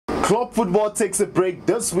Club football takes a break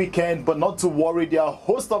this weekend, but not to worry, there are a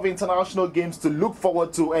host of international games to look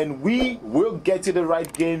forward to, and we will get you the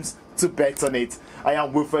right games to bet on it. I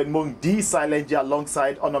am Wilfred Mung, DSilentG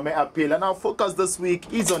alongside Onome Appeal, and our focus this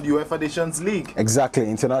week is on UEFA Nations League. Exactly,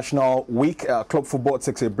 international week. Club football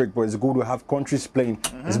takes a break, but it's good to have countries playing.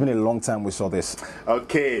 It's been a long time we saw this.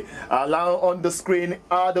 Okay, now on the screen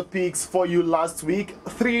are the picks for you last week.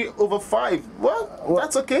 3/5. Well,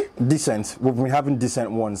 that's okay. Decent. We've been having decent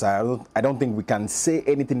ones. I don't think we can say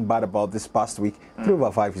anything bad about this past week.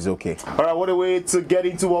 3/5 is okay. All right, what a way to get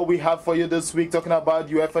into what we have for you this week, talking about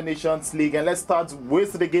UEFA Nations League. And let's start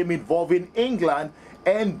with the game involving England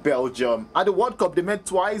and Belgium. At the World Cup, they met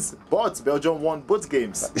twice, but Belgium won both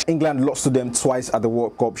games. England lost to them twice at the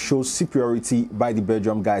World Cup, shows superiority by the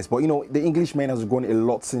Belgium guys. But, you know, the Englishmen has grown a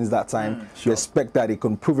lot since that time. You expect that they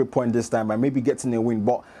can prove a point this time by maybe getting a win.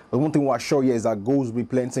 But the one thing we're sure here is that goals will be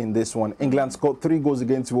plenty in this one. England scored 3 goals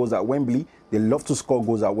against Wales at Wembley. They love to score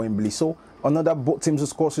goals at Wembley. So another both teams to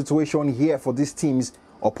score situation here for these teams,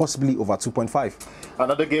 or possibly over 2.5.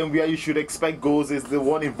 Another game where you should expect goals is the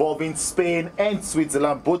one involving Spain and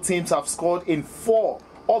Switzerland. Both teams have scored in 4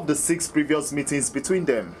 of the 6 previous meetings between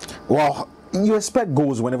them. Well, you expect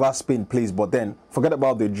goals whenever Spain plays, but then forget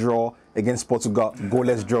about the draw against Portugal,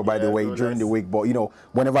 goalless draw by the way, during the week. But you know,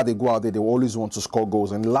 whenever they go out there, they always want to score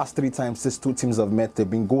goals. And the last 3 times these 2 teams have met, there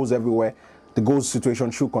have been goals everywhere. The goals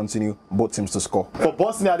situation should continue, both teams to score. For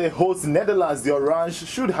Bosnia, they host Netherlands. The Orange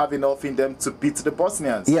should have enough in them to beat the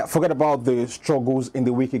Bosnians. Yeah, forget about the struggles in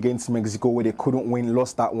the week against Mexico where they couldn't win,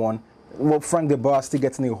 lost that one. Well, Frank de Boer still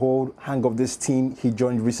getting a hold hang of this team. He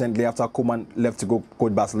joined recently after Koeman left to go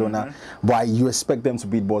coach Barcelona. But you expect them to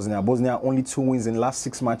beat Bosnia. Bosnia only 2 wins in last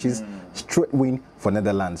 6 matches. Straight win for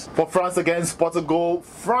Netherlands. For France against Portugal,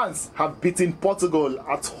 France have beaten Portugal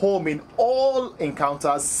at home in all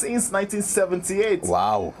encounters since 1978.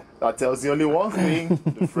 Wow. That tells you only one thing: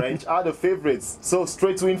 the French are the favorites. So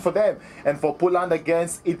straight win for them. And for Poland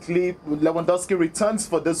against Italy, Lewandowski returns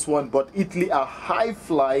for this one, but Italy are high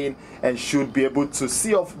flying and should be able to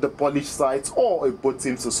see off the Polish sides or a both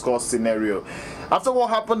teams to score scenario. After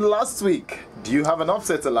what happened last week, do you have an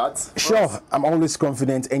upset alert? Sure, I'm always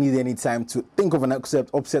confident any time to think of an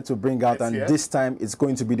upset to bring out, and this time it's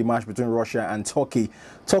going to be the match between Russia and Turkey.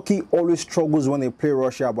 Turkey always struggles when they play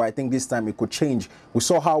Russia, but I think this time it could change. We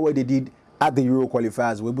saw how well they did at the Euro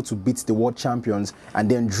qualifiers, were able to beat the world champions and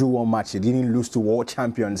then drew 1 match. They didn't lose to world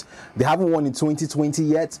champions. They haven't won in 2020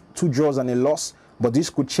 yet, 2 draws and a loss. But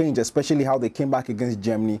this could change, especially how they came back against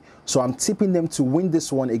Germany. So I'm tipping them to win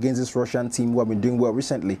this one against this Russian team who have been doing well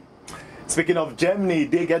recently. Speaking of Germany,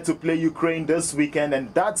 they get to play Ukraine this weekend,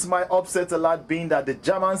 and that's my upset alert, being that the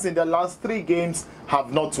Germans in their last 3 games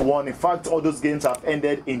have not won. In fact, all those games have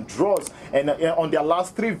ended in draws. And on their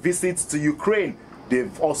last 3 visits to Ukraine,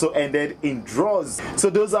 they've also ended in draws.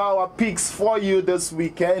 So those are our picks for you this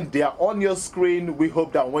weekend. They are on your screen. We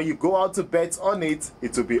hope that when you go out to bet on it,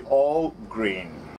 it will be all green.